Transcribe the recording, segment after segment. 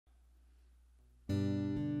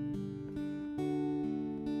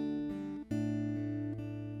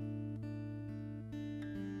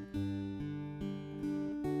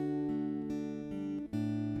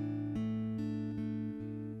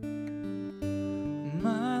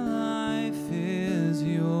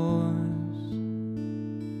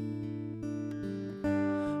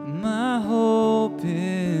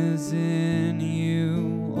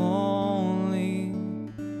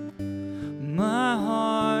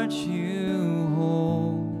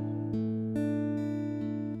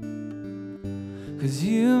'cause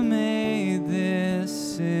you made this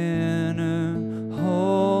sinner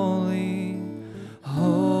holy, holy,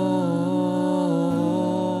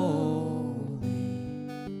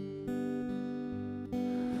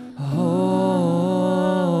 holy.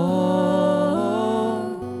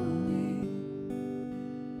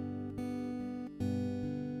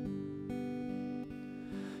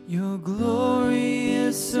 Your glory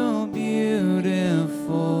is so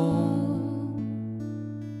beautiful.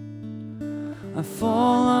 I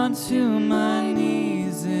fall onto my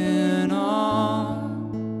knees in awe,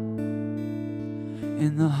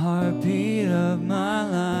 and the heartbeat of my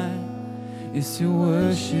life is to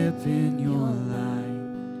worship in your light,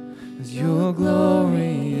 'cause your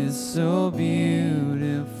glory is so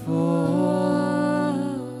beautiful.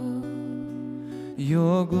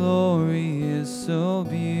 Your glory is so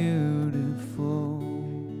beautiful.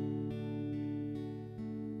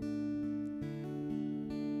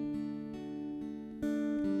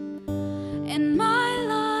 And my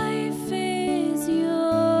life is yours.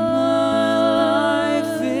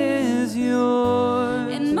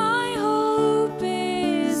 and my hope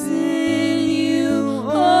is in you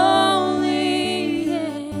only,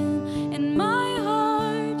 and my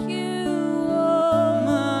heart you hold.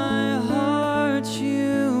 My heart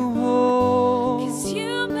you hold. 'Cause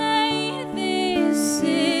you made this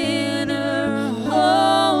sinner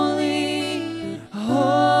holy,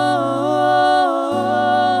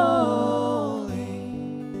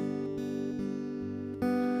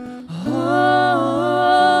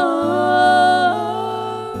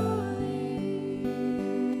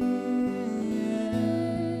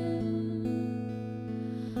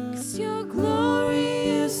 Cause your glory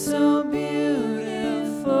is so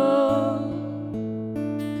beautiful.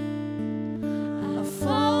 I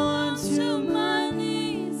fall onto my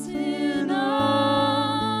knees in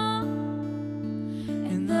awe,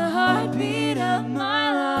 and the heartbeat of my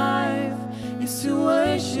life is to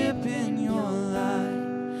worship in your light.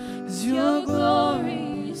 'Cause your glory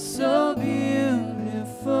is so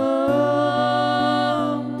beautiful.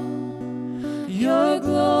 Your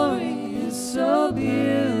glory is so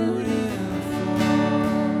beautiful.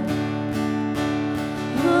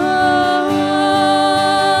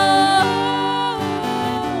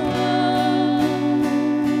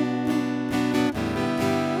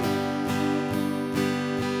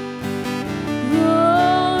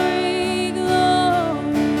 glory,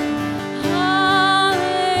 glory,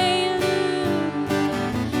 hallelujah.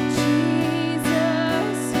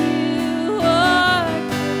 Jesus, you are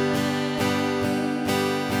good.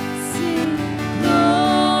 Sing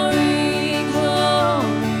glory,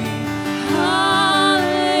 glory,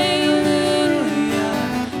 Hallelujah.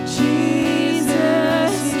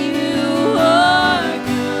 Jesus, you are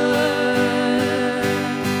good.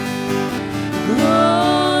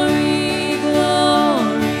 Glory,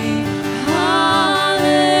 glory,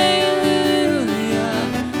 hallelujah.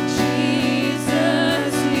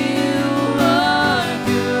 Jesus, you are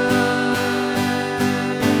good.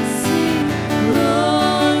 sing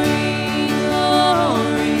Glory,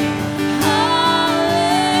 glory,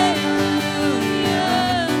 hallelujah.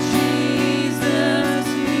 Jesus,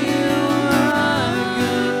 you are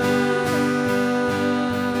good.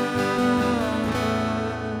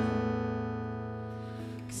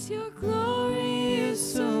 'Cause your glory is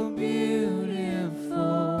so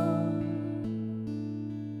beautiful.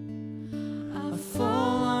 I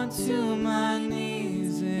fall onto my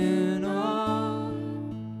knees in awe,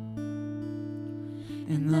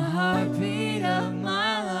 and the heartbeat of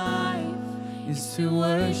my life is to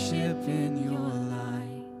worship in your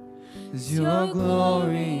light. 'Cause your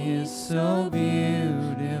glory is so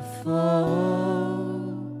beautiful.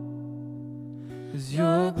 'Cause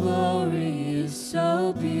your glory is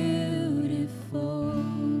so beautiful.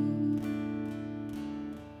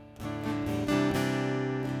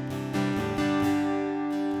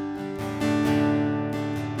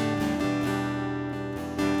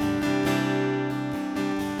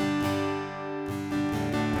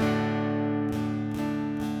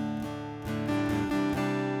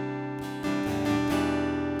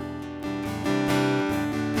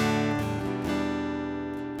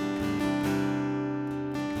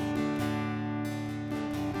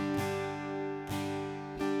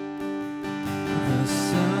 The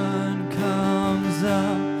sun comes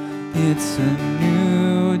up, it's a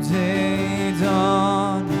new day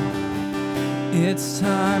dawning. It's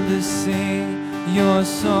time to sing your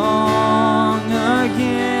song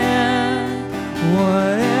again.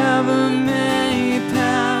 Whatever may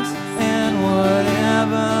pass and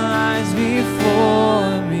whatever lies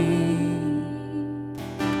before me,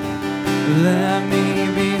 let me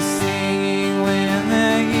be singing when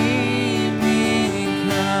the evening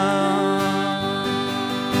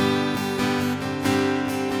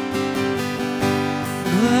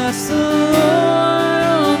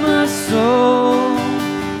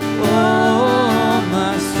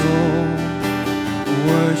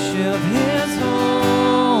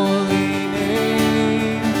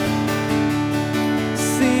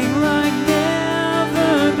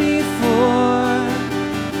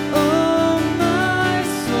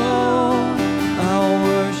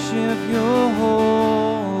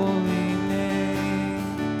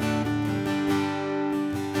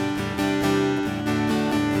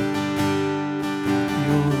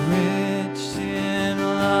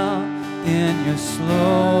you're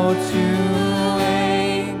slow to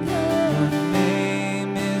anger. Your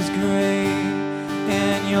name is great,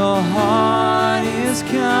 and your heart is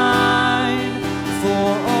kind.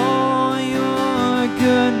 For all your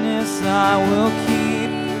goodness, I will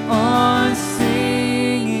keep on singing.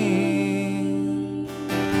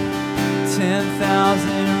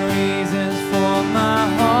 10,000 reasons for my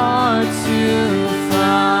heart to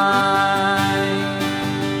find.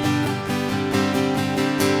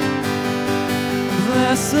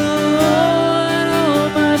 Bless the Lord, oh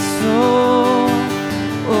my soul,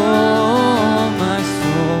 oh my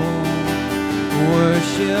soul.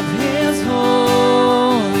 Worship His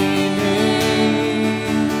holy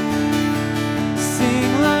name.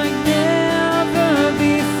 Sing like never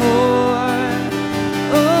before.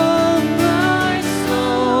 Oh my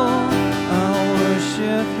soul, I'll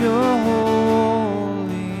worship your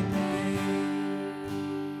holy name.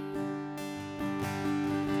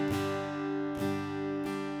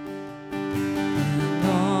 And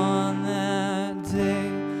on that day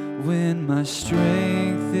when my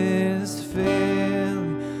strength is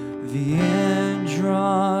failing, the end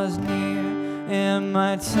draws near and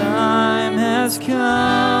my time has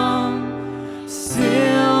come,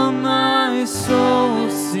 still my soul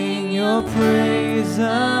sing your praise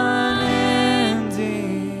unending.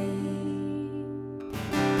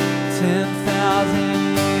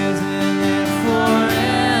 10,000 years and then forevermore.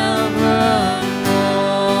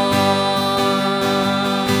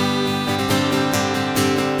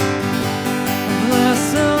 Bless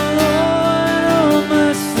the Lord, oh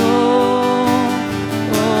my soul,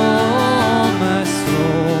 oh my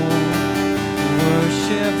soul.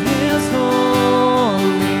 Worship His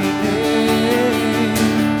holy name.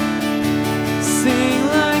 Sing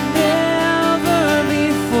like never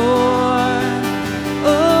before.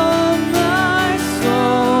 Oh my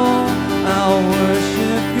soul, I'll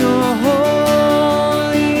worship your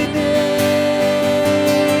holy name.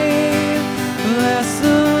 Bless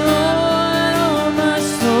the Lord, oh my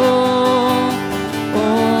soul, oh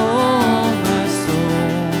my soul.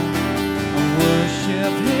 I'll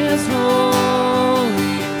worship His holy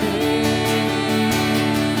name.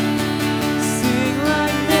 Sing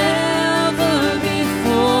like never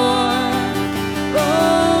before.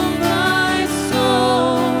 Oh my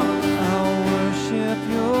soul, I'll worship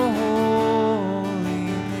your holy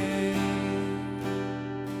name.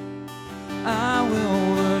 I will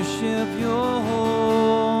worship your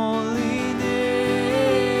holy name.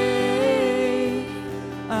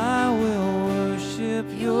 I will worship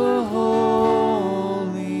your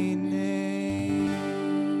holy name.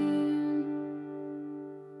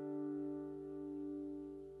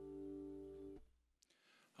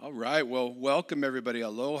 All right, well, welcome everybody.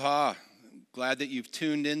 Aloha. Glad that you've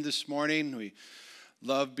tuned in this morning. We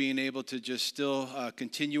love being able to just still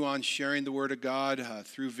continue on sharing the Word of God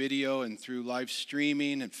through video and through live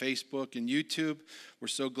streaming and Facebook and YouTube. We're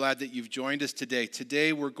so glad that you've joined us today.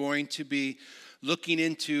 Today we're going to be looking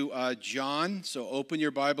into John. So open your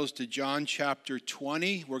Bibles to John chapter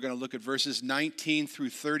 20. We're going to look at verses 19 through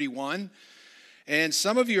 31. And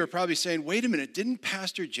some of you are probably saying, wait a minute, didn't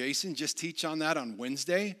Pastor Jason just teach on that on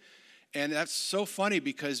Wednesday? And that's so funny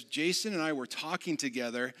because Jason and I were talking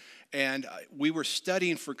together and we were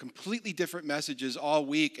studying for completely different messages all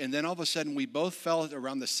week. And then all of a sudden we both felt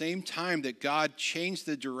around the same time that God changed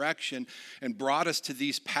the direction and brought us to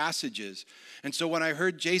these passages. And so when I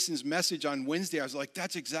heard Jason's message on Wednesday, I was like,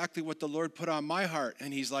 that's exactly what the Lord put on my heart.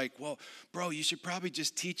 And he's like, well, bro, you should probably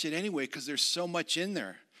just teach it anyway because there's so much in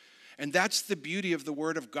there. And that's the beauty of the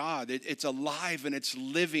Word of God. It's alive and it's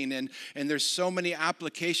living, and there's so many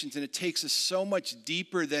applications, and it takes us so much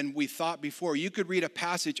deeper than we thought before. You could read a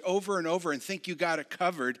passage over and over and think you got it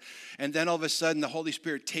covered, and then all of a sudden the Holy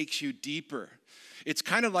Spirit takes you deeper. It's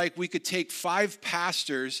kind of like we could take 5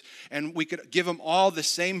 pastors and we could give them all the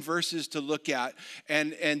same verses to look at,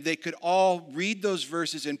 and they could all read those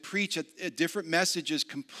verses and preach at different messages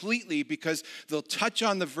completely because they'll touch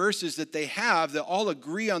on the verses that they have. They'll all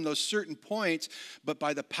agree on those certain points, but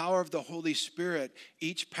by the power of the Holy Spirit,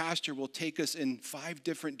 each pastor will take us in 5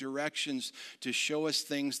 different directions to show us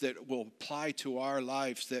things that will apply to our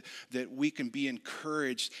lives, that we can be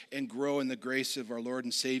encouraged and grow in the grace of our Lord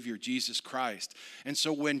and Savior, Jesus Christ. And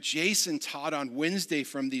so when Jason taught on Wednesday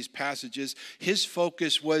from these passages, his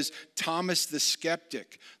focus was Thomas the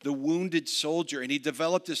skeptic, the wounded soldier. And he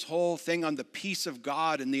developed this whole thing on the peace of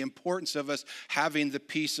God and the importance of us having the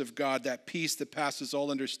peace of God, that peace that passes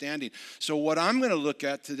all understanding. So what I'm going to look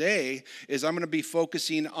at today is I'm going to be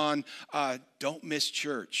focusing on don't miss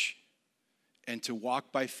church and to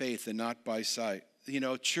walk by faith and not by sight.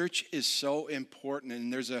 church is so important,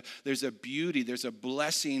 and there's a beauty, there's a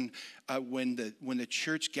blessing when the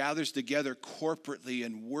church gathers together corporately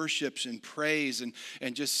and worships and prays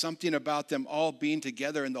and just something about them all being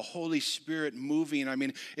together and the Holy Spirit moving. I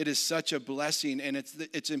mean, it is such a blessing, and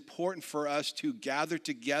it's important for us to gather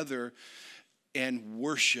together and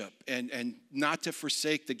worship and not to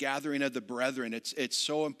forsake the gathering of the brethren. It's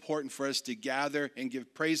so important for us to gather and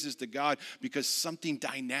give praises to God because something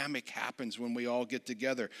dynamic happens when we all get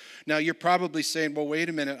together. Now, you're probably saying, well, wait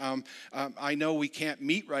a minute. I know we can't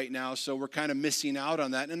meet right now, so we're kind of missing out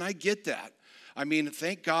on that. And I get that. I mean,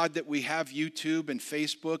 thank God that we have YouTube and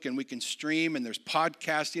Facebook and we can stream and there's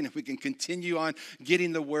podcasting and we can continue on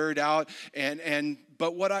getting the word out.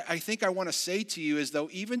 But what I think I want to say to you is, though,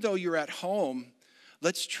 even though you're at home,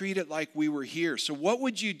 let's treat it like we were here. So what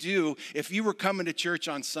would you do if you were coming to church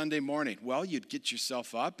on Sunday morning? Well, you'd get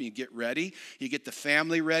yourself up, and you get ready, you get the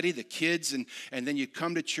family ready, the kids, and then you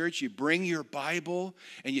come to church, you bring your Bible,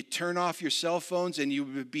 and you turn off your cell phones, and you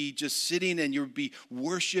would be just sitting, and you would be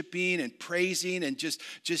worshiping and praising and just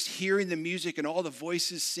hearing the music and all the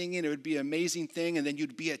voices singing. It would be an amazing thing, and then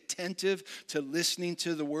you'd be attentive to listening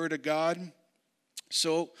to the Word of God.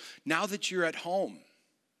 So now that you're at home,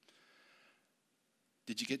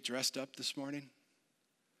 did you get dressed up this morning?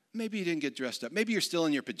 Maybe you didn't get dressed up. Maybe you're still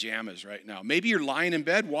in your pajamas right now. Maybe you're lying in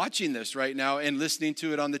bed watching this right now and listening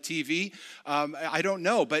to it on the TV. I don't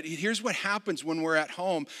know. But here's what happens when we're at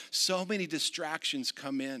home. So many distractions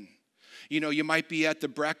come in. You might be at the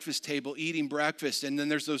breakfast table eating breakfast, and then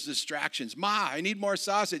there's those distractions. Ma, I need more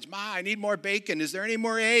sausage. Ma, I need more bacon. Is there any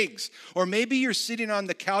more eggs? Or maybe you're sitting on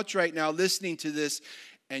the couch right now listening to this,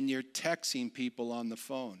 and you're texting people on the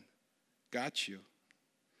phone. Got you.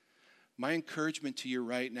 My encouragement to you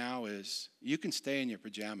right now is you can stay in your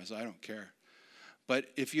pajamas. I don't care. But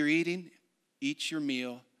if you're eating, eat your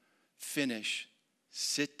meal, finish,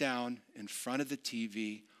 sit down in front of the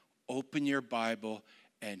TV, open your Bible,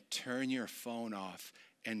 and turn your phone off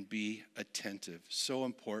and be attentive. So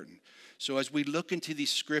important. So as we look into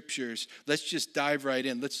these scriptures, let's just dive right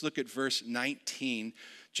in. Let's look at verse 19.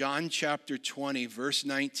 John chapter 20, verse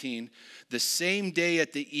 19. The same day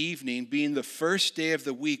at the evening, being the first day of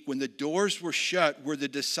the week, when the doors were shut, where the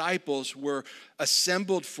disciples were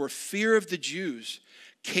assembled for fear of the Jews,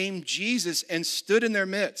 came Jesus and stood in their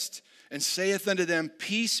midst, and saith unto them,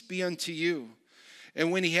 Peace be unto you. And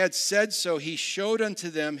when he had said so, he showed unto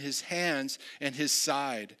them his hands and his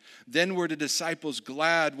side. Then were the disciples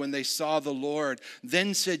glad when they saw the Lord.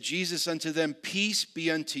 Then said Jesus unto them, Peace be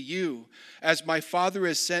unto you. As my Father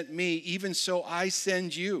has sent me, even so I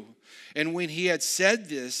send you. And when he had said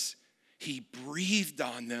this, he breathed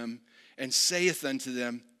on them and saith unto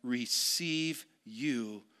them, Receive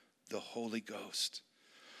you the Holy Ghost.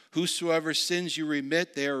 Whosoever sins you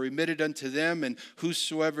remit, they are remitted unto them, and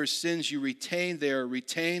whosoever sins you retain, they are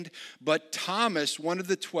retained. But Thomas, one of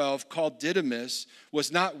the 12, called Didymus,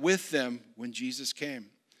 was not with them when Jesus came.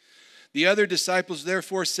 The other disciples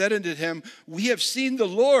therefore said unto him, We have seen the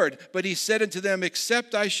Lord. But he said unto them,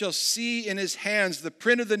 Except I shall see in his hands the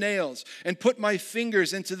print of the nails, and put my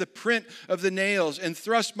fingers into the print of the nails, and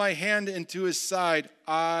thrust my hand into his side,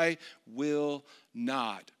 I will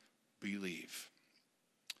not believe.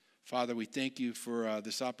 Father, we thank you for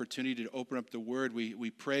this opportunity to open up the Word. We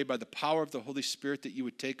pray by the power of the Holy Spirit that you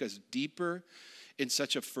would take us deeper in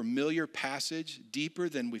such a familiar passage, deeper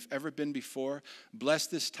than we've ever been before. Bless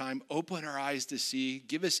this time. Open our eyes to see.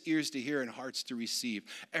 Give us ears to hear and hearts to receive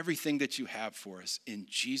everything that you have for us. In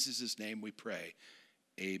Jesus' name we pray.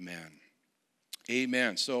 Amen.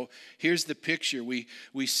 Amen. So here's the picture. We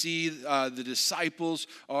see the disciples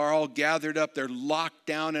are all gathered up. They're locked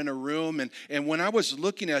down in a room. And when I was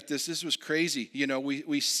looking at this was crazy.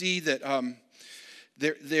 We see that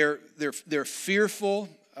they're fearful.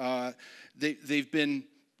 They've been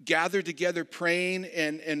gathered together praying.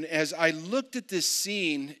 And as I looked at this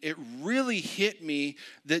scene, it really hit me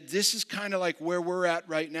that this is kind of like where we're at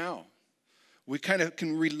right now. We kind of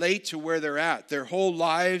can relate to where they're at. Their whole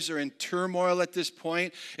lives are in turmoil at this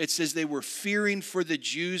point. It says they were fearing for the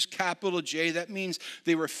Jews, capital J. That means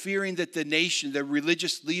they were fearing that the nation, the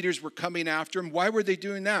religious leaders were coming after them. Why were they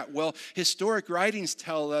doing that? Well, historic writings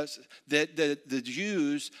tell us that the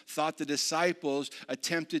Jews thought the disciples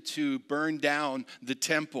attempted to burn down the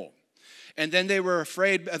temple. And then they were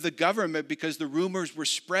afraid of the government because the rumors were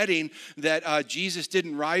spreading that Jesus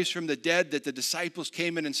didn't rise from the dead, that the disciples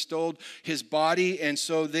came in and stole his body. And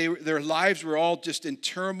so their lives were all just in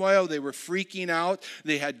turmoil. They were freaking out.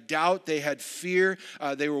 They had doubt. They had fear.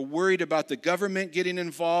 They were worried about the government getting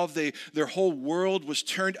involved. Their whole world was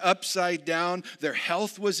turned upside down. Their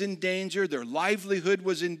health was in danger. Their livelihood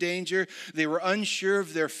was in danger. They were unsure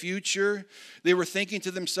of their future. They were thinking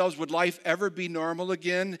to themselves, would life ever be normal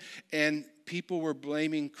again? And people were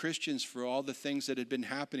blaming Christians for all the things that had been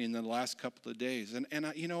happening in the last couple of days.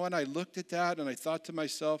 And you know what? I looked at that and I thought to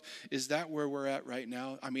myself, is that where we're at right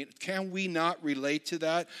now? I mean, can we not relate to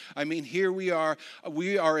that? I mean, here we are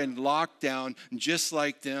in lockdown just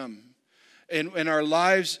like them. And our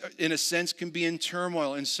lives, in a sense, can be in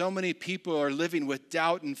turmoil. And so many people are living with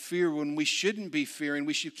doubt and fear when we shouldn't be fearing.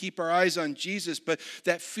 We should keep our eyes on Jesus. But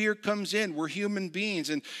that fear comes in. We're human beings.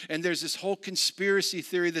 And there's this whole conspiracy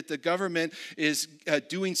theory that the government is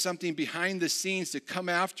doing something behind the scenes to come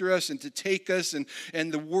after us and to take us.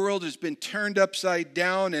 And the world has been turned upside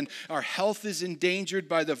down. And our health is endangered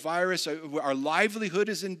by the virus. Our livelihood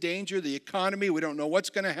is in danger. The economy, we don't know what's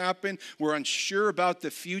going to happen. We're unsure about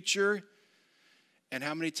the future. And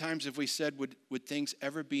how many times have we said, would things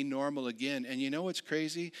ever be normal again? And you know what's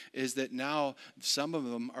crazy is that now some of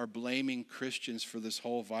them are blaming Christians for this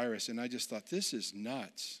whole virus. And I just thought, this is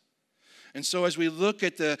nuts. And so as we look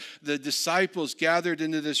at the disciples gathered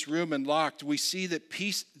into this room and locked, we see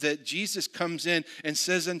that Jesus comes in and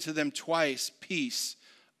says unto them twice, peace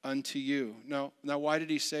unto you. Now why did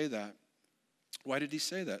he say that? Why did he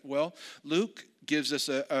say that? Well, Luke gives us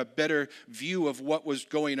a better view of what was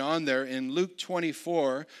going on there. In Luke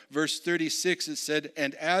 24, verse 36, it said,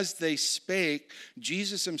 and as they spake,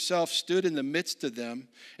 Jesus himself stood in the midst of them,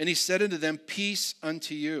 and he said unto them, peace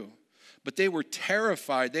unto you. But they were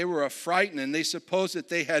terrified, they were affrighted, and they supposed that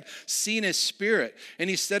they had seen a spirit.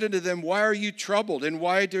 And he said unto them, why are you troubled, and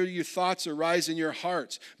why do your thoughts arise in your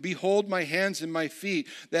hearts? Behold my hands and my feet,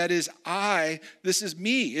 that is this is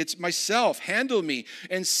me, it's myself, handle me,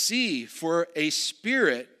 and see, for a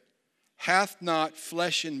spirit hath not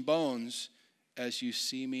flesh and bones, as you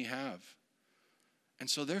see me have. And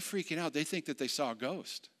so they're freaking out, they think that they saw a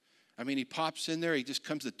ghost. I mean, he pops in there, he just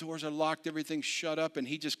comes, the doors are locked, everything's shut up, and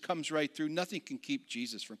he just comes right through. Nothing can keep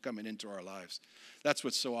Jesus from coming into our lives. That's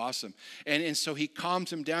what's so awesome. And so he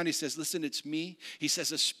calms him down. He says, listen, it's me. He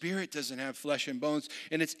says, a spirit doesn't have flesh and bones.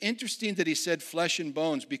 And it's interesting that he said flesh and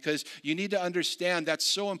bones, because you need to understand, that's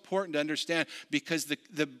so important to understand, because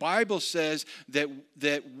the Bible says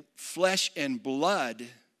that flesh and blood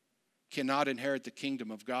cannot inherit the kingdom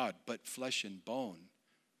of God, but flesh and bone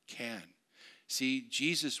can. See,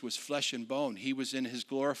 Jesus was flesh and bone. He was in his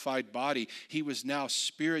glorified body. He was now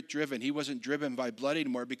spirit-driven. He wasn't driven by blood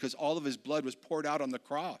anymore because all of his blood was poured out on the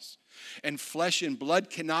cross. And flesh and blood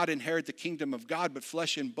cannot inherit the kingdom of God, but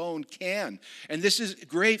flesh and bone can. And this is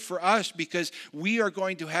great for us because we are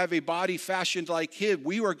going to have a body fashioned like his.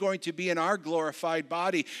 We are going to be in our glorified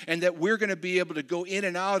body, and that we're going to be able to go in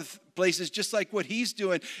and out of places just like what he's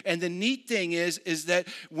doing. And the neat thing is that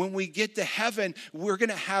when we get to heaven, we're going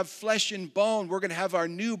to have flesh and bone. We're going to have our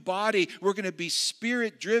new body. We're going to be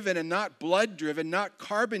spirit-driven and not blood-driven, not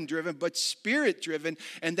carbon-driven, but spirit-driven.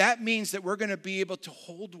 And that means that we're going to be able to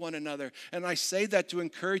hold one another. And I say that to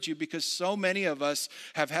encourage you because so many of us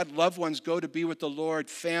have had loved ones go to be with the Lord,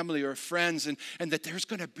 family or friends, and that there's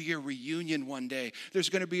going to be a reunion one day. There's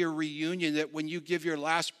going to be a reunion that when you give your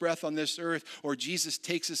last breath on this earth, or Jesus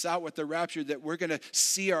takes us out with the rapture, that we're going to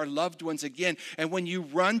see our loved ones again. And when you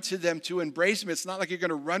run to them to embrace them, it's not like you're going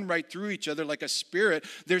to run right through each other like a spirit.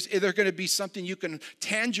 There's going to be something you can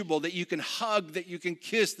tangible, that you can hug, that you can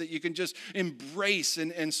kiss, that you can just embrace.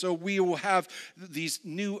 And so we will have these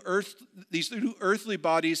new earthly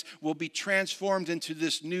bodies will be transformed into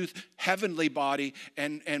this new heavenly body,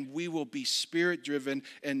 and we will be spirit driven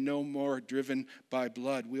and no more driven by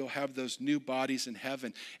blood. We'll have those new bodies in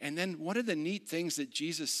heaven. And then one of the neat things that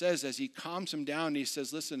Jesus says as he calms him down, he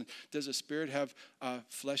says, listen, does a spirit have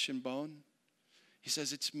flesh and bone? He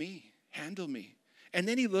says, it's me. Handle me. And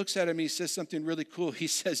then he looks at him and he says something really cool. He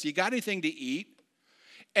says, you got anything to eat?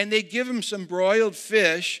 And they give him some broiled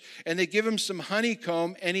fish, and they give him some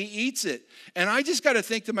honeycomb, and he eats it. And I just got to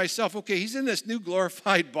think to myself, okay, he's in this new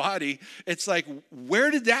glorified body. It's like, where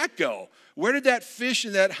did that go? Where did that fish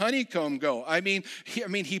and that honeycomb go? I mean,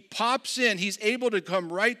 he pops in. He's able to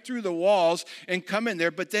come right through the walls and come in there,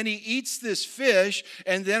 but then he eats this fish,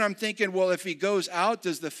 and then I'm thinking, well, if he goes out,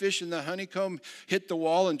 does the fish and the honeycomb hit the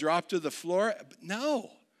wall and drop to the floor? No.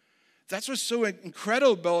 That's what's so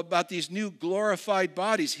incredible about these new glorified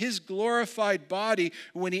bodies. His glorified body,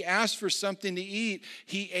 when he asked for something to eat,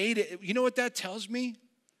 he ate it. You know what that tells me?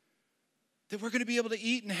 That we're going to be able to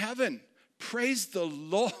eat in heaven. Praise the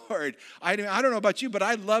Lord. I don't know about you, but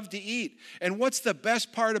I love to eat. And what's the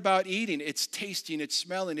best part about eating? It's tasting, it's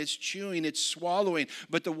smelling, it's chewing, it's swallowing.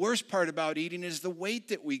 But the worst part about eating is the weight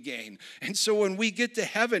that we gain. And so when we get to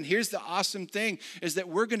heaven, here's the awesome thing, is that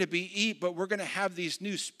we're going to but we're going to have these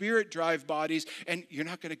new spirit drive bodies, and you're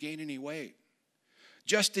not going to gain any weight.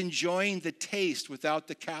 Just enjoying the taste without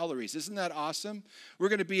the calories. Isn't that awesome? We're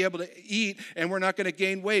going to be able to eat and we're not going to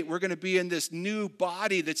gain weight. We're going to be in this new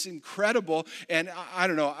body that's incredible. And I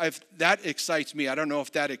don't know if that excites me. I don't know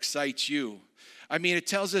if that excites you. I mean, it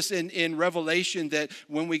tells us in Revelation that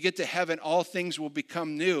when we get to heaven, all things will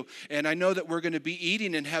become new. And I know that we're going to be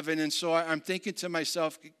eating in heaven. And so I'm thinking to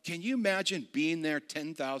myself, can you imagine being there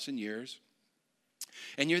 10,000 years?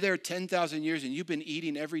 And you're there 10,000 years and you've been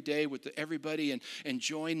eating every day with everybody and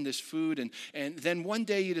enjoying this food. And then one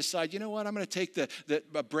day you decide, you know what, I'm going to take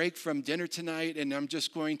a break from dinner tonight and I'm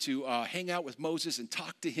just going to hang out with Moses and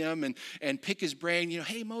talk to him and pick his brain. You know,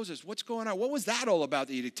 hey, Moses, what's going on? What was that all about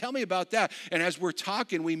that you did? Tell me about that. And as we're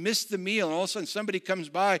talking, we miss the meal and all of a sudden somebody comes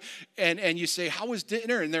by and you say, how was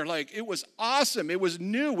dinner? And they're like, it was awesome. It was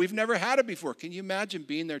new. We've never had it before. Can you imagine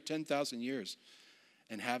being there 10,000 years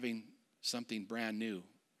and having something brand new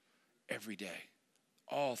every day?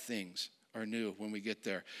 All things are new when we get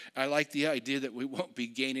there. I like the idea that we won't be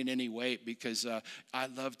gaining any weight because I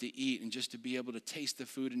love to eat and just to be able to taste the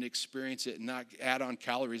food and experience it and not add on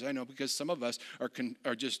calories. I know because some of us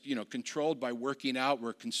are just, controlled by working out.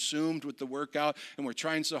 We're consumed with the workout and we're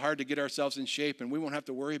trying so hard to get ourselves in shape, and we won't have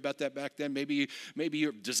to worry about that back then. Maybe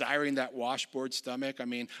you're desiring that washboard stomach. I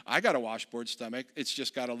mean, I got a washboard stomach. It's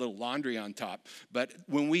just got a little laundry on top. But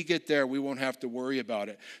when we get there, we won't have to worry about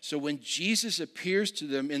it. So when Jesus appears to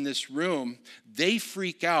them in this room, they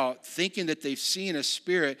freak out thinking that they've seen a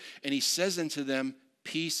spirit, and he says unto them,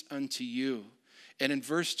 peace unto you. And in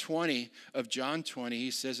verse 20 of John 20,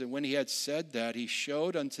 he says, and when he had said that, he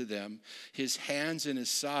showed unto them his hands and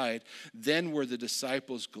his side. Then were the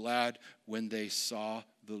disciples glad when they saw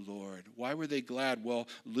the Lord. Why were they glad? Well,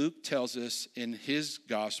 Luke tells us in his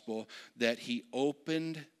gospel that he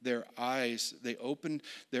opened their eyes, they opened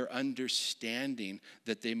their understanding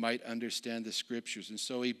that they might understand the scriptures. And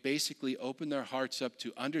so he basically opened their hearts up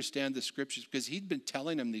to understand the scriptures because he'd been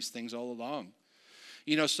telling them these things all along.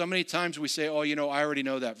 So many times we say, oh, I already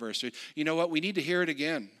know that verse. Or, you know what? We need to hear it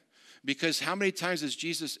again. Because how many times has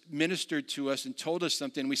Jesus ministered to us and told us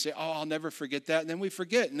something, and we say, oh, I'll never forget that, and then we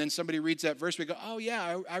forget, and then somebody reads that verse, we go, oh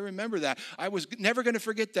yeah, I remember that. I was never going to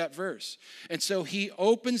forget that verse. And so he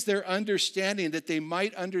opens their understanding that they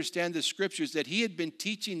might understand the scriptures that he had been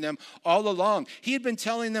teaching them all along. He had been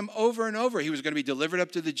telling them over and over. He was going to be delivered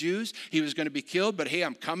up to the Jews. He was going to be killed, but hey,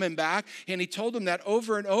 I'm coming back. And he told them that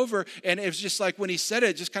over and over, and it was just like when he said it,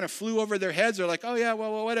 it just kind of flew over their heads. They're like, oh yeah,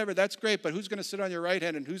 well, whatever, that's great, but who's going to sit on your right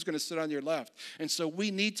hand and who's going to sit on your left? And so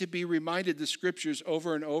we need to be reminded the scriptures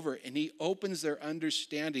over and over, and he opens their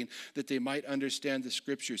understanding that they might understand the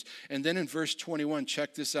scriptures. And then in verse 21,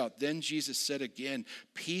 check this out. Then Jesus said again,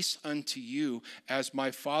 peace unto you, as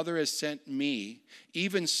my Father has sent me,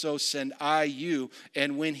 even so send I you.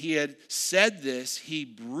 And when he had said this, he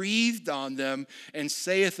breathed on them and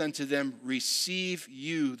saith unto them, receive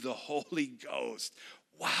you the Holy Ghost.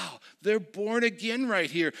 Wow, they're born again right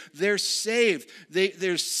here. They're saved.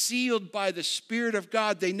 They're sealed by the Spirit of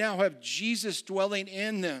God. They now have Jesus dwelling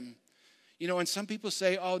in them. And some people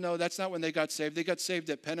say, oh, no, that's not when they got saved. They got saved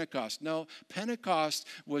at Pentecost. No, Pentecost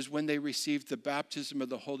was when they received the baptism of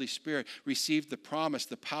the Holy Spirit, received the promise,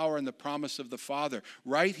 the power and the promise of the Father.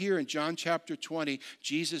 Right here in John chapter 20,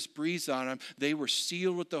 Jesus breathes on them. They were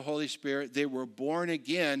sealed with the Holy Spirit. They were born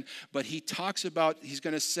again, but he talks about he's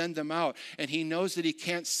going to send them out, and he knows that he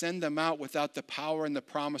can't send them out without the power and the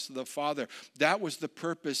promise of the Father. That was the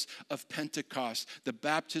purpose of Pentecost, the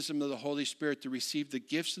baptism of the Holy Spirit, to receive the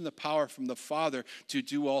gifts and the power from the Father to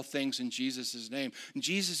do all things in Jesus' name. And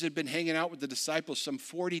Jesus had been hanging out with the disciples some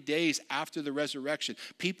 40 days after the resurrection.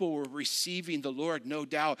 People were receiving the Lord, no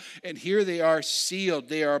doubt. And here they are sealed.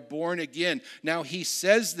 They are born again. Now he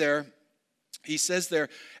says there,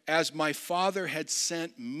 as my Father had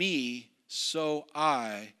sent me, so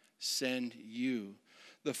I send you.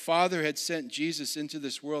 The Father had sent Jesus into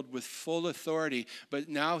this world with full authority, but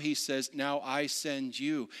now he says, now I send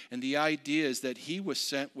you. And the idea is that he was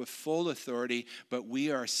sent with full authority, but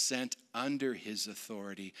we are sent under his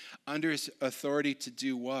authority. Under his authority to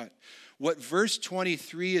do what? What verse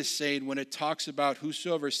 23 is saying when it talks about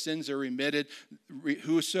whosoever sins are remitted,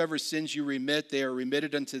 whosoever sins you remit, they are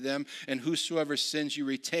remitted unto them, and whosoever sins you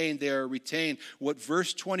retain, they are retained. What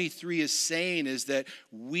verse 23 is saying is that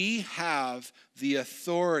we have the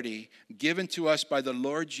authority given to us by the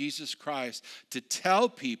Lord Jesus Christ to tell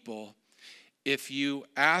people, if you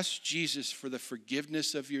ask Jesus for the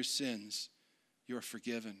forgiveness of your sins, you're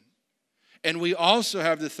forgiven. And we also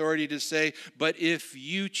have the authority to say, but if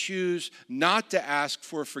you choose not to ask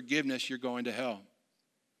for forgiveness, you're going to hell.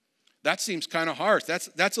 That seems kind of harsh.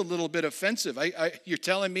 That's a little bit offensive. You're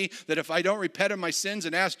telling me that if I don't repent of my sins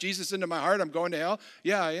and ask Jesus into my heart, I'm going to hell?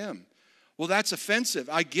 Yeah, I am. Well, that's offensive.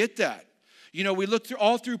 I get that. You know, we look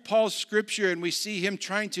all through Paul's scripture and we see him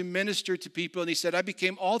trying to minister to people. And he said, I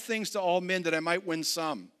became all things to all men that I might win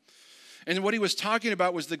some. And what he was talking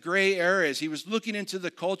about was the gray areas. He was looking into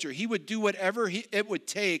the culture. He would do whatever it would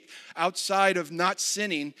take outside of not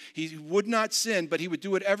sinning. He would not sin, but he would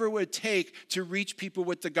do whatever it would take to reach people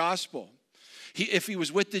with the gospel. If he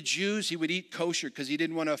was with the Jews, he would eat kosher because he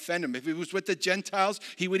didn't want to offend them. If he was with the Gentiles,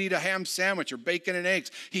 he would eat a ham sandwich or bacon and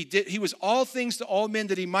eggs. He was all things to all men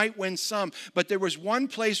that he might win some. But there was one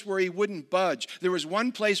place where he wouldn't budge. There was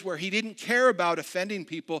one place where he didn't care about offending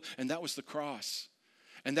people, and that was the cross.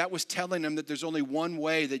 And that was telling them that there's only one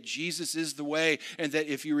way, that Jesus is the way, and that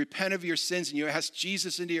if you repent of your sins and you ask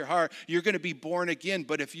Jesus into your heart, you're going to be born again.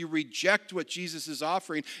 But if you reject what Jesus is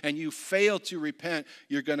offering and you fail to repent,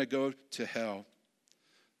 you're going to go to hell.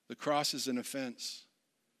 The cross is an offense.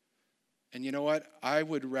 And you know what? I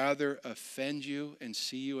would rather offend you and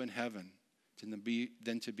see you in heaven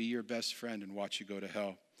than to be your best friend and watch you go to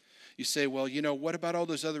hell. You say, well, you know, what about all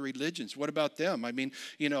those other religions? What about them? I mean,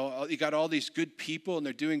 you know, you got all these good people and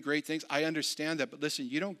they're doing great things. I understand that. But listen,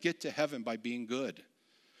 you don't get to heaven by being good.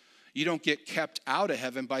 You don't get kept out of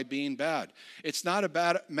heaven by being bad. It's not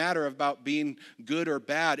a matter about being good or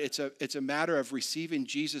bad. It's a matter of receiving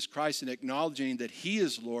Jesus Christ and acknowledging that he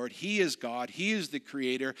is Lord, he is God, he is the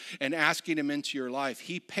creator, and asking him into your life.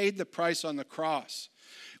 He paid the price on the cross.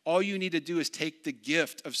 All you need to do is take the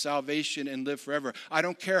gift of salvation and live forever. I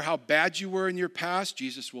don't care how bad you were in your past,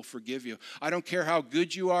 Jesus will forgive you. I don't care how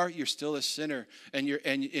good you are, you're still a sinner and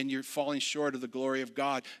you're falling short of the glory of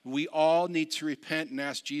God. We all need to repent and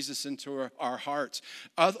ask Jesus into our hearts.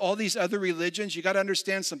 All these other religions, you got to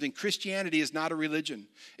understand something. Christianity is not a religion.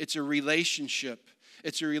 It's a relationship.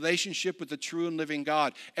 It's a relationship with the true and living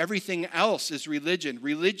God. Everything else is religion.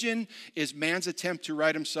 Religion is man's attempt to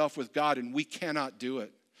right himself with God, and we cannot do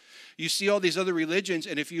it. You see all these other religions,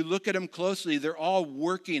 and if you look at them closely, they're all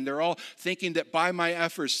working. They're all thinking that by my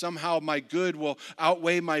efforts, somehow my good will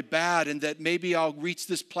outweigh my bad, and that maybe I'll reach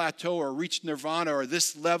this plateau or reach nirvana or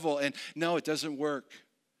this level. And no, it doesn't work.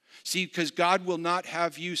 See, because God will not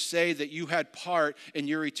have you say that you had part in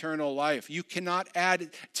your eternal life. You cannot add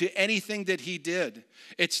to anything that he did.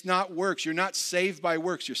 It's not works. You're not saved by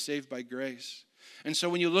works. You're saved by grace. And so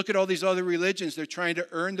when you look at all these other religions, they're trying to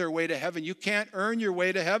earn their way to heaven. You can't earn your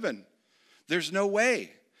way to heaven. There's no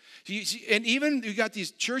way. And even you got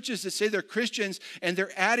these churches that say they're Christians and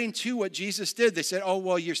they're adding to what Jesus did. They said, oh,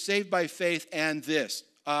 well, you're saved by faith and this.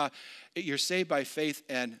 You're saved by faith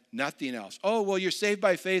and nothing else. Oh, well, you're saved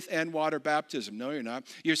by faith and water baptism. No, you're not.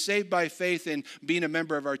 You're saved by faith in being a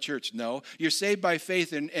member of our church. No. You're saved by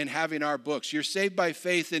faith in having our books. You're saved by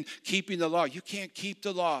faith in keeping the law. You can't keep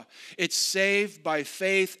the law. It's saved by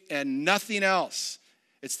faith and nothing else.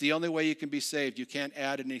 It's the only way you can be saved. You can't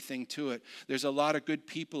add anything to it. There's a lot of good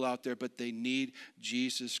people out there, but they need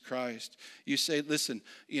Jesus Christ. You say, listen,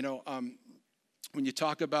 when you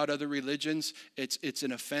talk about other religions, it's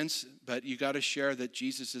an offense, but you got to share that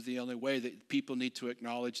Jesus is the only way, that people need to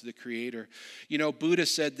acknowledge the Creator. You know, Buddha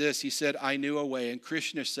said this. He said, I knew a way. And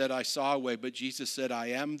Krishna said, I saw a way. But Jesus said, I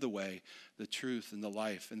am the way, the truth, and the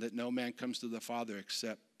life, and that no man comes to the Father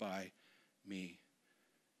except by me.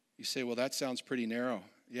 You say, well, that sounds pretty narrow.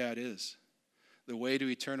 Yeah, it is. The way to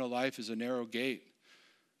eternal life is a narrow gate,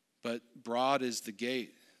 but broad is the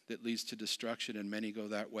gate that leads to destruction, and many go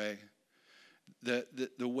that way.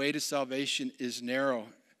 The way to salvation is narrow,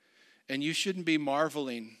 and you shouldn't be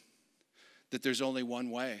marveling that there's only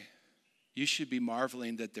one way. You should be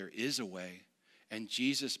marveling that there is a way, and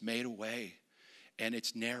Jesus made a way, and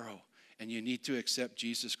it's narrow. And you need to accept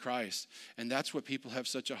Jesus Christ. And that's what people have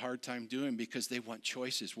such a hard time doing, because they want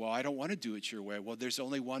choices. Well, I don't want to do it your way. Well, there's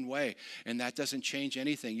only one way, and that doesn't change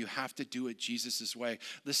anything. You have to do it Jesus' way.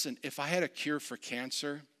 Listen, if I had a cure for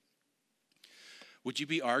cancer, Would you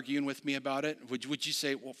be arguing with me about it? Would you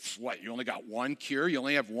say, well, what, you only got one cure? You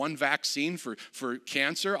only have one vaccine for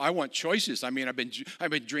cancer? I want choices. I mean, I've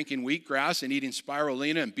been drinking wheatgrass and eating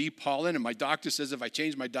spirulina and bee pollen, and my doctor says if I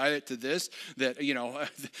change my diet to this, that,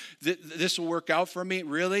 this will work out for me.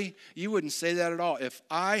 Really? You wouldn't say that at all. If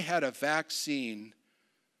I had a vaccine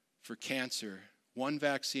for cancer, one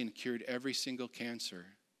vaccine cured every single cancer,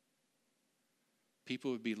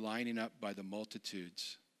 people would be lining up by the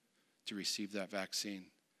multitudes to receive that vaccine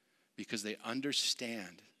because they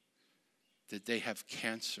understand that they have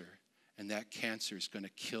cancer and that cancer is going to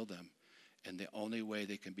kill them, and the only way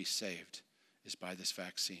they can be saved is by this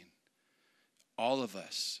vaccine. All of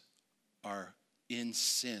us are in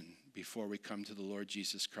sin before we come to the Lord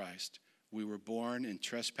Jesus Christ. We were born in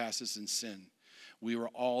trespasses and sin. We were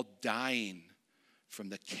all dying from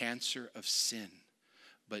the cancer of sin,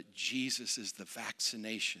 but Jesus is the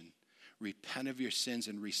vaccination. Repent of your sins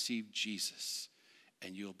and receive Jesus,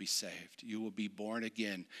 and you'll be saved. You will be born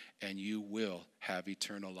again, and you will have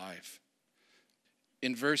eternal life.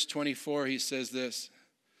 In verse 24, he says this,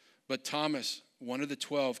 but Thomas, one of the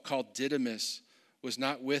 12, called Didymus, was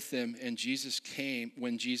not with them when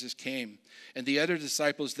Jesus came. And the other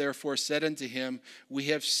disciples therefore said unto him, we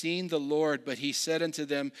have seen the Lord. But he said unto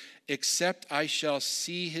them, except I shall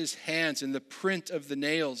see his hands in the print of the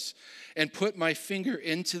nails, and put my finger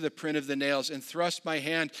into the print of the nails, and thrust my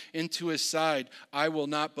hand into his side, I will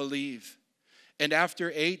not believe. And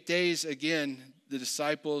after 8 days again, the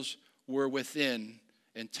disciples were within,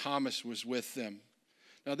 and Thomas was with them.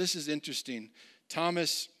 Now this is interesting.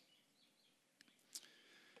 Thomas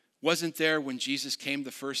wasn't there when Jesus came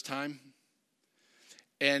the first time.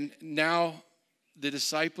 And now the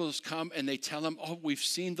disciples come and they tell him, oh, we've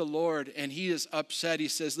seen the Lord. And he is upset. He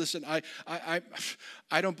says, listen, I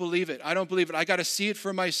don't believe it. I don't believe it. I got to see it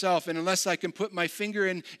for myself. And unless I can put my finger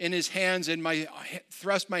in his hands and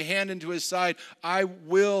thrust my hand into his side, I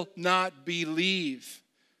will not believe.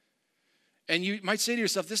 And you might say to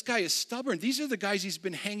yourself, this guy is stubborn. These are the guys he's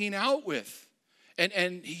been hanging out with.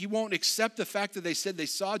 And he won't accept the fact that they said they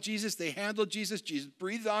saw Jesus, they handled Jesus, Jesus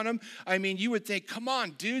breathed on him. I mean, you would think, come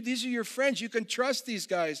on, dude, these are your friends. You can trust these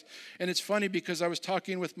guys. And it's funny because I was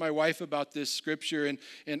talking with my wife about this scripture,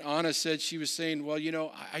 and Anna said, she was saying, well,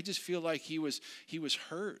 I just feel like he was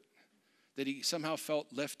hurt, that he somehow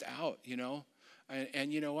felt left out,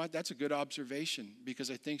 And you know what? That's a good observation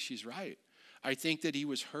because I think she's right. I think that he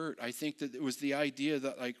was hurt. I think that it was the idea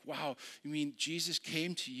that wow, you mean Jesus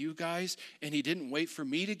came to you guys and he didn't wait for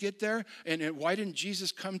me to get there? And why didn't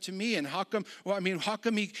Jesus come to me? And how come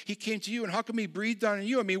he came to you and how come he breathed on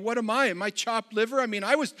you? I mean, what am I? Am I chopped liver? I mean,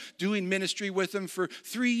 I was doing ministry with him for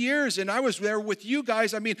 3 years and I was there with you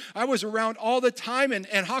guys. I mean, I was around all the time and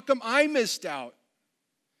how come I missed out?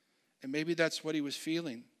 And maybe that's what he was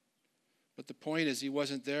feeling. But the point is he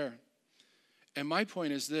wasn't there. And my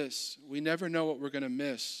point is this, we never know what we're going to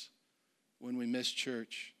miss when we miss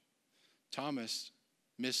church. Thomas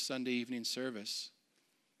missed Sunday evening service,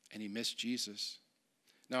 and he missed Jesus.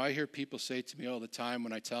 Now, I hear people say to me all the time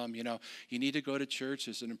when I tell them, you need to go to church.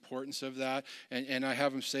 There's an importance of that. And I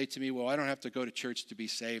have them say to me, well, I don't have to go to church to be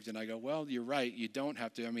saved. And I go, well, you're right. You don't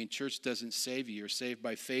have to. I mean, church doesn't save you. You're saved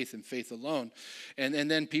by faith and faith alone. And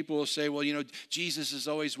then people will say, well, Jesus is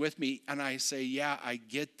always with me. And I say, yeah, I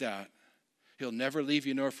get that. He'll never leave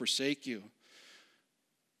you nor forsake you.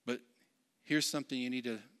 But here's something you need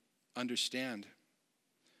to understand.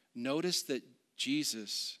 Notice that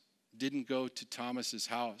Jesus didn't go to Thomas's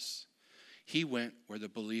house. He went where the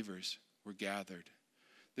believers were gathered.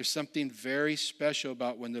 There's something very special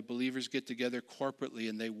about when the believers get together corporately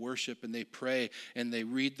and they worship and they pray and they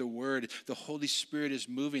read the word. The Holy Spirit is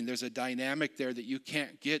moving. There's a dynamic there that you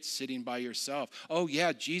can't get sitting by yourself. Oh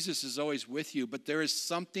yeah, Jesus is always with you, but there is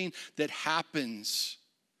something that happens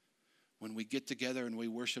when we get together and we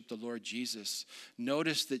worship the Lord Jesus.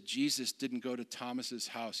 Notice that Jesus didn't go to Thomas's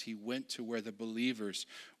house. He went to where the believers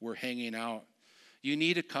were hanging out. You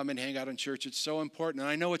need to come and hang out in church. It's so important. And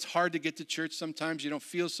I know it's hard to get to church sometimes. You don't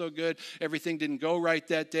feel so good. Everything didn't go right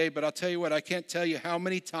that day. But I'll tell you what, I can't tell you how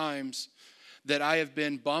many times that I have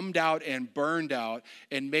been bummed out and burned out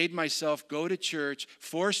and made myself go to church,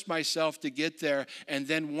 forced myself to get there. And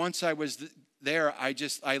then once I was there,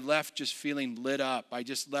 I left just feeling lit up. I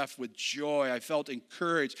just left with joy. I felt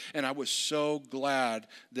encouraged. And I was so glad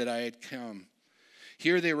that I had come.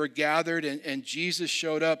 Here they were gathered and Jesus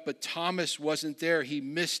showed up, but Thomas wasn't there. He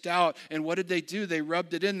missed out. And what did they do? They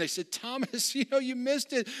rubbed it in. They said, Thomas, you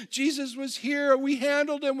missed it. Jesus was here. We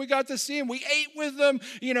handled him. We got to see him. We ate with him.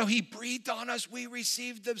 He breathed on us. We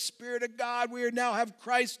received the Spirit of God. We now have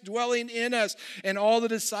Christ dwelling in us. And all the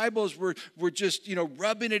disciples were just,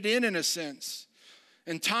 rubbing it in a sense.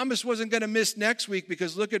 And Thomas wasn't going to miss next week,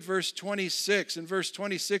 because look at verse 26. In verse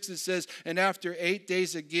 26 it says, and after 8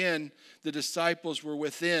 days again, the disciples were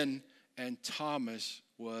within, and Thomas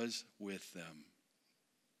was with them.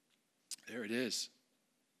 There it is.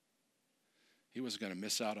 He wasn't going to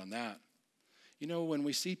miss out on that. You know, when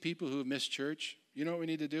we see people who have missed church, you know what we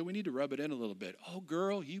need to do? We need to rub it in a little bit. Oh,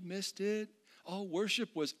 girl, you missed it. Oh,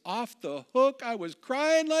 worship was off the hook. I was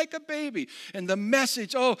crying like a baby. And the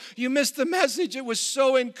message, oh, you missed the message. It was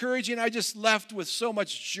so encouraging. I just left with so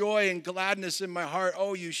much joy and gladness in my heart.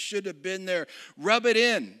 Oh, you should have been there. Rub it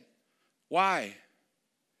in. Why?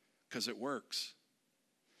 Because it works.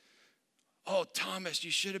 Oh, Thomas,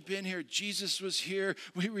 you should have been here. Jesus was here.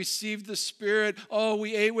 We received the Spirit. Oh,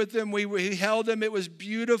 we ate with him. We held him. It was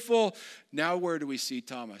beautiful. Now where do we see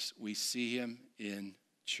Thomas? We see him in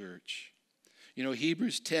church. You know,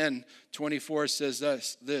 Hebrews 10:24 says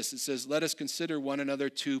this. It says, let us consider one another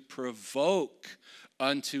to provoke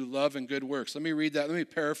unto love and good works. Let me read that. Let me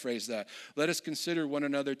paraphrase that. Let us consider one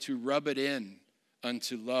another to rub it in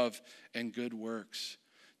unto love and good works.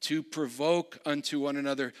 To provoke unto one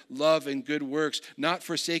another love and good works, not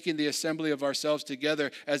forsaking the assembly of ourselves together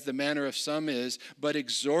as the manner of some is, but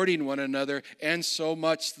exhorting one another, and so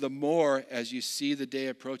much the more as you see the day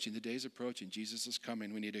approaching. The day's approaching. Jesus is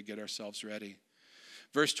coming. We need to get ourselves ready.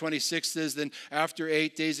 Verse 26 says, then after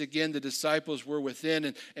 8 days again, the disciples were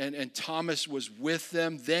within, and Thomas was with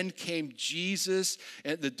them. Then came Jesus,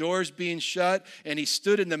 and the doors being shut, and he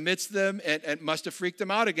stood in the midst of them, and must have freaked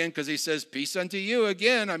them out again, because he says, peace unto you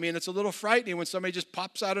again. I mean, it's a little frightening when somebody just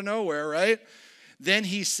pops out of nowhere, right? Then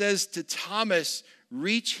he says to Thomas,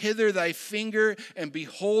 reach hither thy finger, and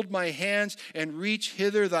behold my hands, and reach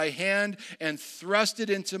hither thy hand, and thrust it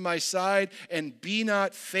into my side, and be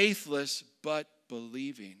not faithless, but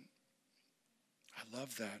believing. I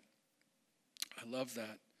love that. I love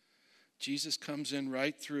that. Jesus comes in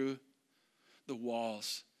right through the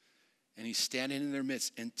walls, and he's standing in their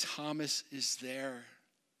midst, and Thomas is there.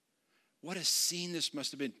 What a scene this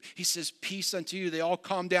must have been. He says, peace unto you. They all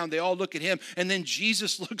calm down. They all look at him. And then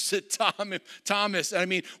Jesus looks at Thomas. I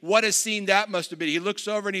mean, what a scene that must have been. He looks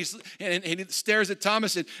over and he stares at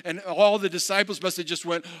Thomas, and all the disciples must have just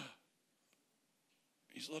went,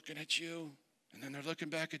 he's looking at you. And then they're looking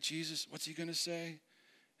back at Jesus. What's he going to say?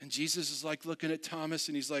 And Jesus is like looking at Thomas,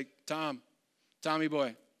 and he's like, Tommy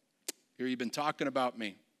boy, here you've been talking about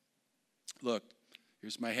me. Look,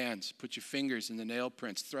 here's my hands. Put your fingers in the nail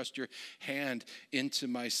prints. Thrust your hand into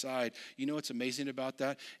my side. You know what's amazing about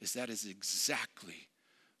that? That is exactly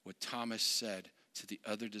what Thomas said to the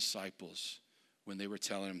other disciples when they were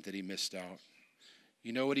telling him that he missed out.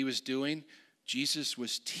 You know what he was doing? Jesus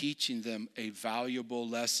was teaching them a valuable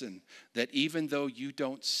lesson, that even though you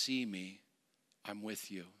don't see me, I'm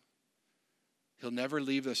with you. He'll never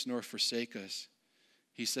leave us nor forsake us.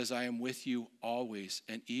 He says, I am with you always.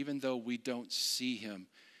 And even though we don't see him,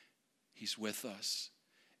 he's with us.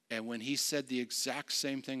 And when he said the exact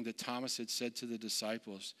same thing that Thomas had said to the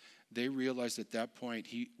disciples, they realized at that point,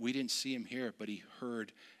 we didn't see him here, but he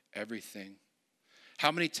heard everything.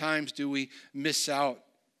 How many times do we miss out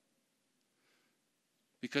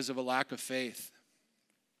because of a lack of faith?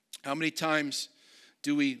 How many times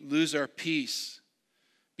do we lose our peace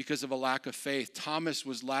because of a lack of faith? Thomas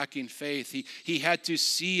was lacking faith. He had to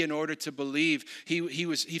see in order to believe. He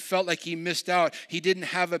felt like he missed out. He didn't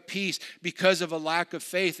have a peace because of a lack of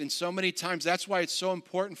faith. And so many times, that's why it's so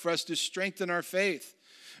important for us to strengthen our faith.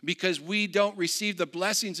 Because we don't receive the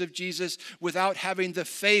blessings of Jesus without having the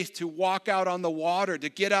faith to walk out on the water, to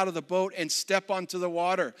get out of the boat and step onto the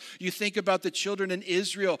water. You think about the children in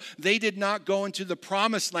Israel. They did not go into the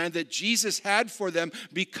promised land that Jesus had for them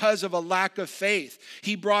because of a lack of faith.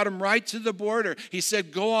 He brought them right to the border. He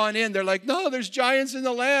said, go on in. They're like, no, there's giants in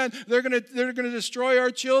the land. They're going to destroy our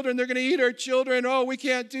children. They're going to eat our children. Oh, we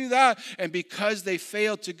can't do that. And because they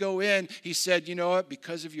failed to go in, he said, you know what?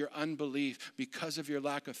 Because of your unbelief, because of your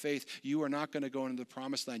lack of faith, you are not going to go into the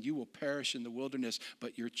promised land. You will perish in the wilderness.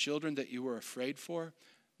 But your children that you were afraid for,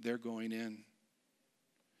 they're going in.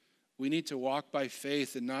 We need to walk by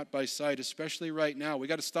faith and not by sight, especially right now. We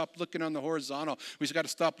got to stop looking on the horizontal. We just got to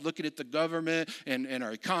stop looking at the government and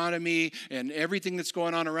our economy and everything that's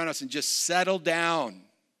going on around us, and just settle down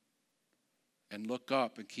and look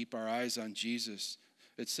up and keep our eyes on Jesus.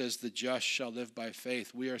 It says the just shall live by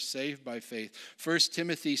faith. We are saved by faith. 1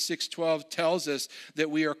 Timothy 6:12 tells us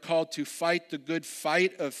that we are called to fight the good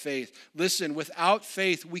fight of faith. Listen, without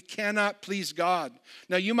faith, we cannot please God.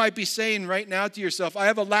 Now, you might be saying right now to yourself, I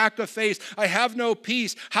have a lack of faith. I have no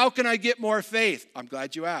peace. How can I get more faith? I'm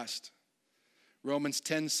glad you asked. Romans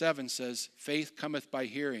 10:7 says, faith cometh by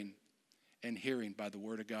hearing, and hearing by the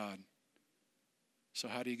word of God. So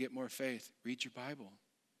how do you get more faith? Read your Bible.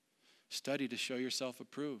 Study to show yourself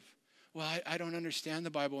approved. Well, I don't understand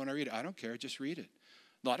the Bible when I read it. I don't care. Just read it.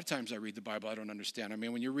 A lot of times I read the Bible, I don't understand. I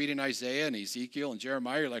mean, when you're reading Isaiah and Ezekiel and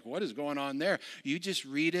Jeremiah, you're like, what is going on there? You just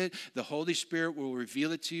read it. The Holy Spirit will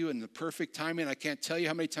reveal it to you in the perfect timing. I can't tell you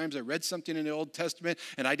how many times I read something in the Old Testament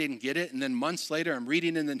and I didn't get it. And then months later, I'm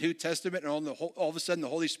reading in the New Testament and all of a sudden the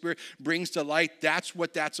Holy Spirit brings to light, that's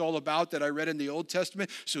what that's all about that I read in the Old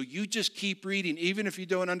Testament. So you just keep reading, even if you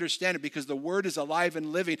don't understand it, because the Word is alive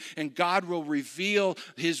and living and God will reveal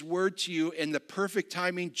His Word to you in the perfect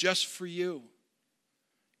timing just for you.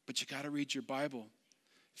 But you got to read your Bible.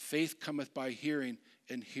 Faith cometh by hearing,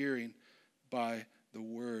 and hearing by the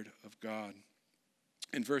word of God.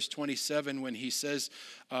 In verse 27, when he says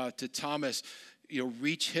to Thomas,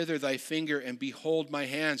 reach hither thy finger and behold my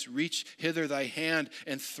hands. Reach hither thy hand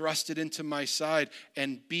and thrust it into my side.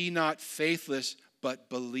 And be not faithless, but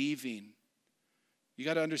believing. You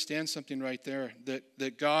got to understand something right there.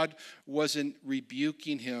 That God wasn't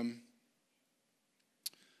rebuking him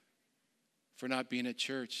for not being at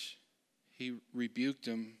church. He rebuked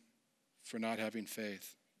him for not having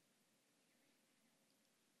faith.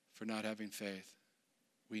 For not having faith.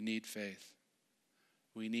 We need faith.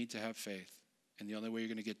 We need to have faith. And the only way you're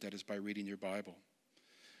going to get that is by reading your Bible.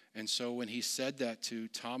 And so when he said that to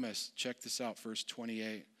Thomas, check this out, verse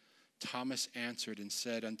 28. Thomas answered and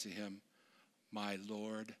said unto him, my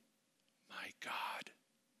Lord, my God.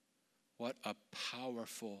 What a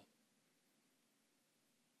powerful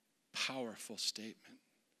statement.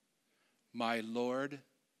 My Lord,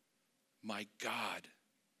 my God.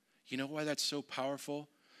 You know why that's so powerful?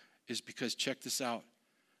 Is because, check this out,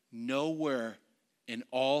 nowhere in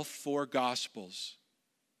all four Gospels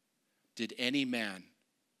did any man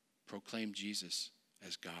proclaim Jesus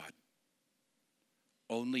as God.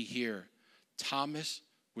 Only here. Thomas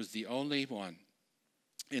was the only one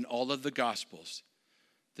in all of the Gospels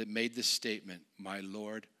that made this statement, my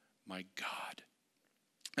Lord, my God.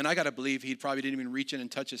 And I got to believe he probably didn't even reach in and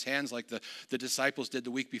touch his hands like the disciples did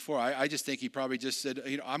the week before. I just think he probably just said,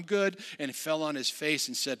 I'm good, and fell on his face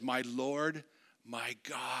and said, my Lord, my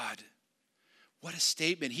God. What a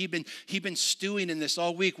statement. He'd been stewing in this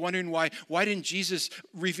all week, wondering why didn't Jesus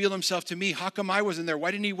reveal himself to me? How come I wasn't there? Why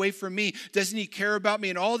didn't he wait for me? Doesn't he care about me?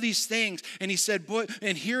 And all these things. And he said, boy,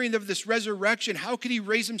 and hearing of this resurrection, how could he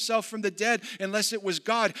raise himself from the dead unless it was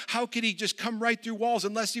God? How could he just come right through walls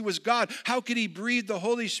unless he was God? How could he breathe the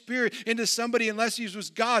Holy Spirit into somebody unless he was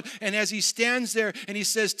God? And as he stands there and he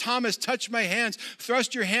says, Thomas, touch my hands,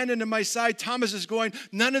 thrust your hand into my side. Thomas is going,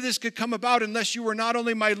 none of this could come about unless you were not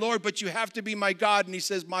only my Lord, but you have to be my God. And he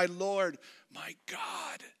says, my Lord, my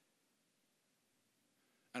God.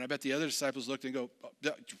 And I bet the other disciples looked and go,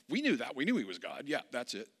 we knew that. We knew he was God. Yeah,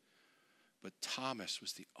 that's it. But Thomas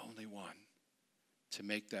was the only one to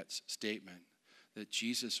make that statement that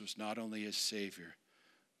Jesus was not only his Savior,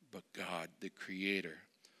 but God, the creator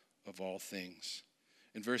of all things.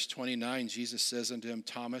 In verse 29, Jesus says unto him,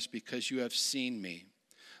 Thomas, because you have seen me,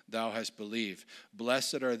 thou hast believed.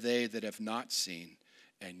 Blessed are they that have not seen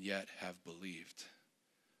and yet have believed.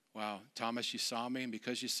 Wow, Thomas, you saw me, and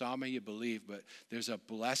because you saw me, you believe. But there's a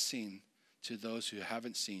blessing to those who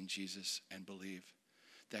haven't seen Jesus and believe.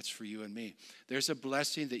 That's for you and me. There's a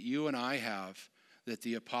blessing that you and I have that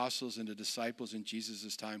the apostles and the disciples in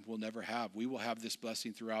Jesus' time will never have. We will have this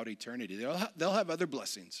blessing throughout eternity. They'll have other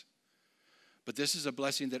blessings. But this is a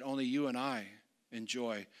blessing that only you and I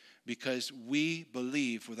enjoy because we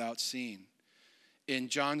believe without seeing. In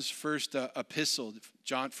John's first epistle,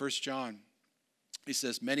 1 John, he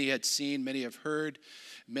says, many had seen, many have heard,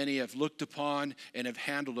 many have looked upon, and have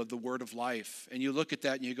handled of the word of life. And you look at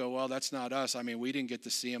that and you go, well, that's not us. I mean, we didn't get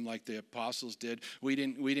to see him like the apostles did. We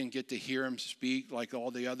didn't get to hear him speak like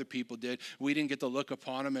all the other people did. We didn't get to look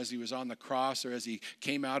upon him as he was on the cross or as he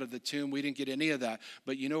came out of the tomb. We didn't get any of that.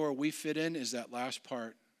 But you know where we fit in is that last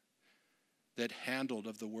part, that handled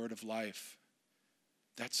of the word of life.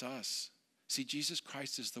 That's us. See, Jesus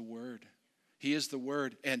Christ is the Word. He is the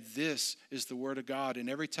Word, and this is the Word of God. And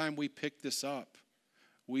every time we pick this up,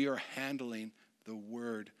 we are handling the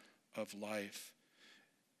Word of life.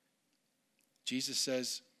 Jesus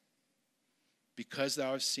says, because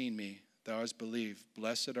thou hast seen me, thou hast believed.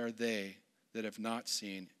 Blessed are they that have not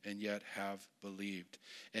seen and yet have believed.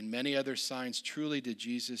 And many other signs truly did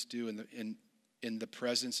Jesus do in the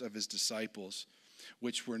presence of his disciples,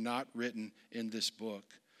 which were not written in this book.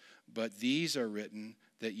 But these are written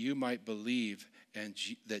that you might believe and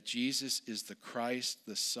that Jesus is the Christ,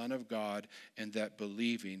 the Son of God, and that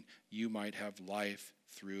believing you might have life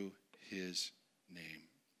through his name.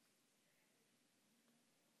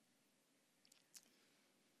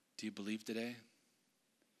 Do you believe today?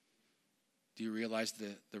 Do you realize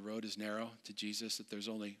the road is narrow to Jesus, that there's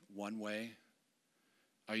only one way?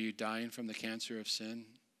 Are you dying from the cancer of sin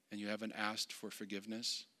and you haven't asked for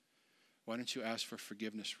forgiveness? Why don't you ask for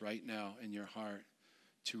forgiveness right now in your heart,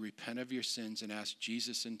 to repent of your sins and ask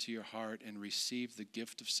Jesus into your heart and receive the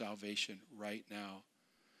gift of salvation right now?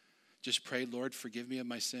 Just pray, Lord, forgive me of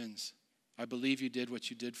my sins. I believe you did what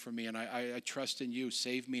you did for me, and I trust in you.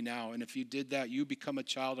 Save me now. And if you did that, you become a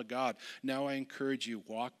child of God. Now I encourage you,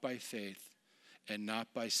 walk by faith and not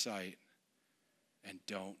by sight, and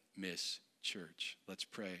don't miss church. Let's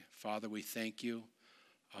pray. Father, we thank you.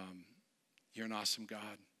 You're an awesome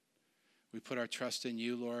God. We put our trust in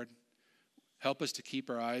you, Lord. Help us to keep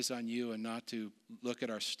our eyes on you and not to look at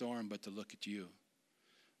our storm, but to look at you.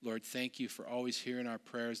 Lord, thank you for always hearing our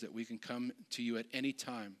prayers, that we can come to you at any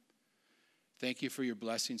time. Thank you for your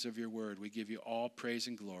blessings of your word. We give you all praise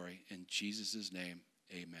and glory. In Jesus' name,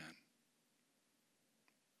 amen.